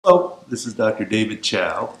This is Dr. David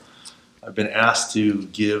Chow. I've been asked to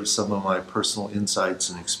give some of my personal insights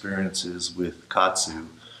and experiences with Kaatsu.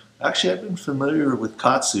 Actually, I've been familiar with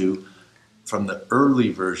Kaatsu from the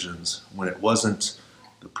early versions when it wasn't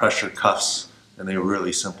the pressure cuffs and they were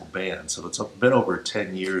really simple bands. So it's been over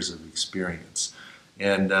 10 years of experience.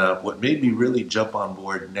 And what made me really jump on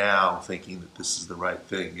board now, thinking that this is the right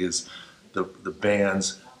thing, is the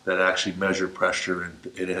bands that actually measure pressure,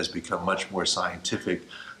 and it has become much more scientific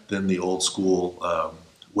than the old school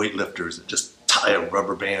weightlifters that just tie a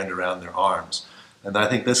rubber band around their arms. And I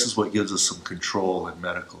think this is what gives us some control and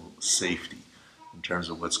medical safety in terms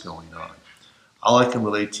of what's going on. All I can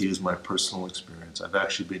relate to you is my personal experience. I've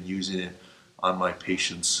actually been using it on my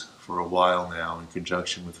patients for a while now in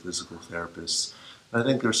conjunction with physical therapists. And I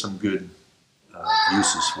think there's some good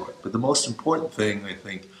uses for it. But the most important thing, I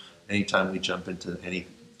think, anytime we jump into any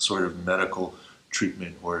sort of medical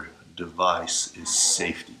treatment or device is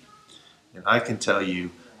safety. And I can tell you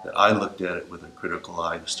that I looked at it with a critical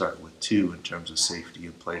eye to start with too in terms of safety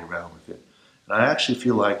and played around with it. And I actually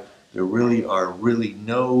feel like there really are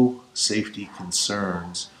no safety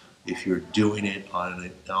concerns if you're doing it on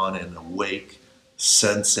an awake,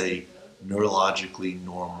 sensate, neurologically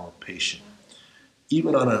normal patient.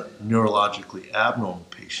 Even on a neurologically abnormal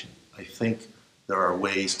patient, I think there are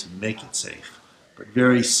ways to make it safe. But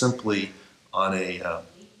very simply, on a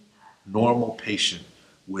normal patient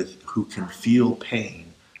who can feel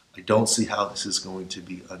pain, I don't see how this is going to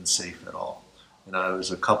be unsafe at all. And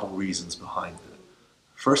there's a couple reasons behind it.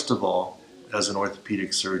 First of all, as an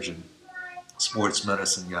orthopedic surgeon, sports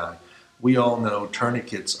medicine guy, we all know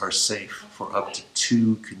tourniquets are safe for up to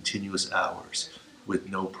 2 continuous hours with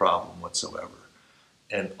no problem whatsoever.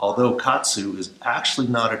 And although Kaatsu is actually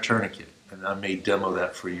not a tourniquet, and I may demo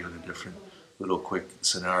that for you in a different little quick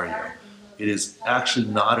scenario, it is actually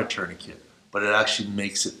not a tourniquet, but it actually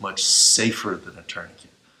makes it much safer than a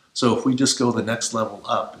tourniquet. So if we just go the next level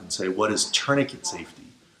up and say, what is tourniquet safety?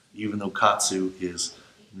 Even though Kaatsu is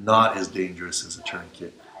not as dangerous as a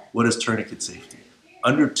tourniquet, what is tourniquet safety?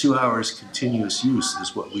 Under 2 hours continuous use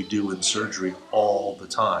is what we do in surgery all the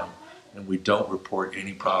time, and we don't report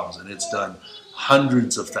any problems. And it's done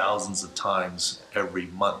hundreds of thousands of times every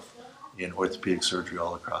month in orthopedic surgery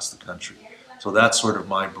all across the country. So that's sort of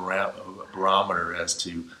my barometer as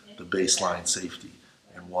to the baseline safety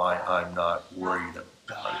and why I'm not worried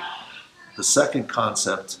about it. The second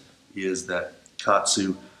concept is that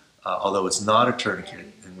Kaatsu, although it's not a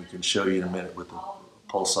tourniquet, and we can show you in a minute with the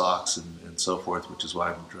pulse ox and so forth, which is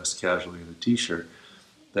why I'm dressed casually in a t-shirt,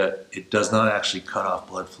 that it does not actually cut off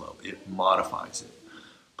blood flow. It modifies it.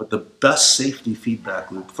 But the best safety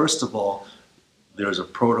feedback loop, first of all, there's a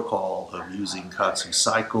protocol of using Kaatsu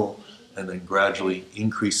cycle and then gradually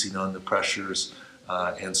increasing on the pressures.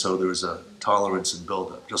 And so there's a tolerance and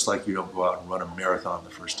buildup. Just like you don't go out and run a marathon the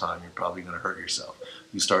first time, you're probably going to hurt yourself.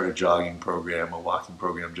 You start a jogging program, a walking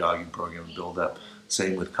program, jogging program, and build up.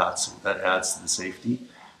 Same with Kaatsu. That adds to the safety.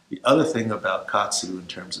 The other thing about Kaatsu in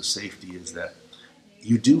terms of safety is that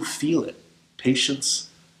you do feel it. Patients,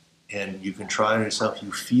 and you can try it yourself,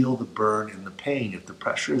 you feel the burn and the pain. If the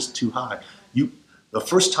pressure is too high, the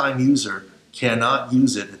first-time user cannot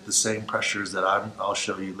use it at the same pressures that I'll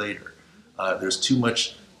show you later. There's too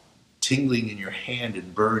much tingling in your hand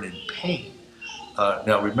and burn and pain.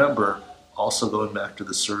 Now remember, also going back to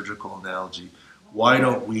the surgical analogy, why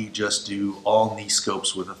don't we just do all knee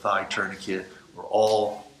scopes with a thigh tourniquet or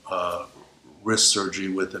all wrist surgery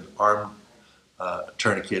with an arm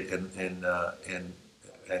tourniquet and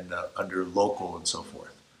under local and so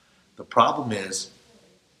forth? The problem is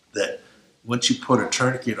that once you put a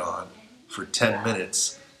tourniquet on for 10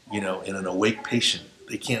 minutes, in an awake patient,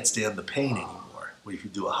 they can't stand the pain anymore if you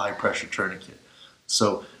do a high pressure tourniquet.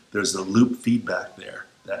 So there's a loop feedback there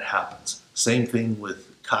that happens. Same thing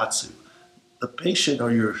with Kaatsu. The patient or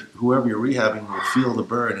whoever you're rehabbing will feel the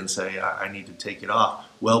burn and say, I need to take it off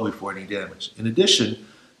well before any damage. In addition,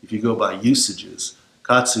 if you go by usages,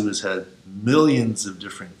 Kaatsu has had millions of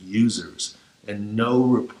different users and no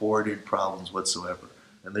reported problems whatsoever.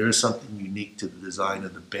 And there is something unique to the design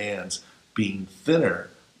of the bands being thinner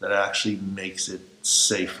that actually makes it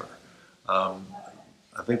safer.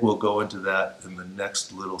 I think we'll go into that in the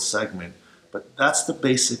next little segment, but that's the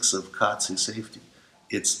basics of Kaatsu safety.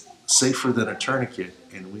 It's safer than a tourniquet,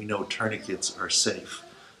 and we know tourniquets are safe.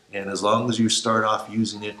 And as long as you start off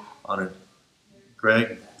using it on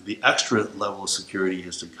the extra level of security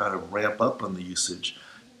is to kind of ramp up on the usage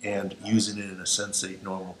and using it in a sensate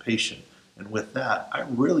normal patient. And with that, I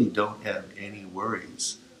really don't have any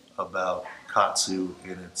worries about Kaatsu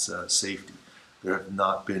and its safety. There have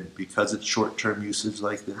not been, because it's short-term usage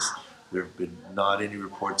like this, There have been not any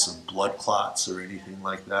reports of blood clots or anything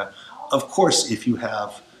like that. Of course, if you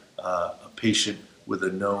have a patient with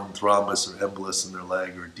a known thrombus or embolus in their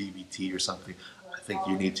leg or DVT or something, I think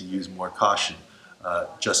you need to use more caution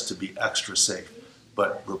just to be extra safe.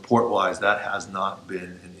 But report-wise, that has not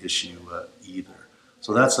been an issue either.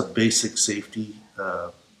 So that's a basic safety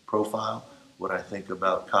profile, what I think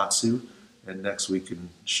about Kaatsu. And next we can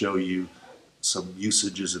show you some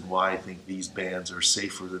usages and why I think these bands are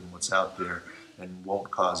safer than what's out there and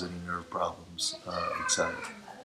won't cause any nerve problems, etc.